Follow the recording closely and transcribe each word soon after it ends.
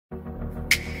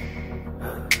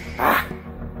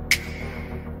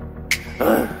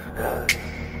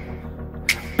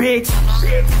Bitch,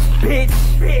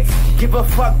 give a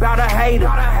fuck about a hater.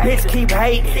 Bitch, keep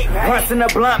hating. Blunts in the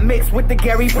blunt mixed with the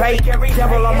Gary Pate.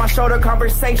 Devil on my shoulder,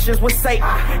 conversations with Satan.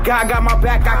 God got my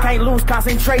back, I can't lose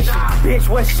concentration. Bitch,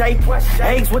 what's shaking?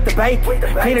 Eggs with the bacon.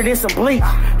 Cleaner than some bleach.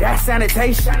 That's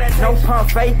sanitation. No pump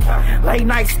fake. Late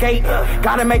night skating.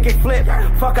 Gotta make it flip.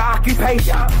 Fuck a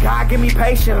occupation. God give me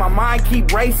patience. My mind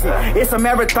keep racing. It's a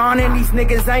marathon and these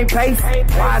niggas ain't pacing.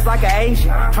 Wise like an Asian.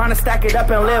 Trying to stack it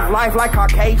up and live life like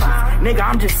Caucasian. Nigga,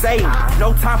 I'm just saying,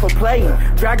 no time for playing.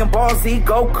 Dragon Ball Z,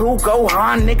 Goku,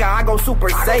 Gohan, nigga, I go Super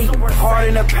Saiyan. Hard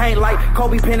in the paint like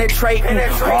Kobe penetrating.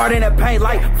 Hard in the paint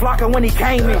like Flocka when he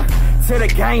came in. To the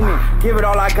gaming, give it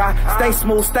all I got. Stay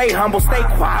smooth, stay humble, stay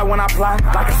quiet when I fly.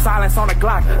 Like a silence on a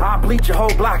Glock, I'll bleach your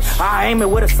whole block. I aim it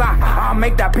with a sock, I'll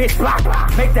make that bitch block.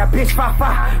 Make that bitch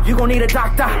fa-fa, you gon' need a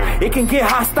doctor. It can get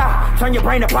hostile, turn your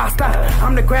brain to pasta.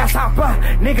 I'm the grasshopper,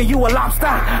 nigga, you a lobster.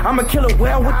 I'm a killer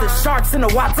whale with the sharks in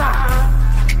the water.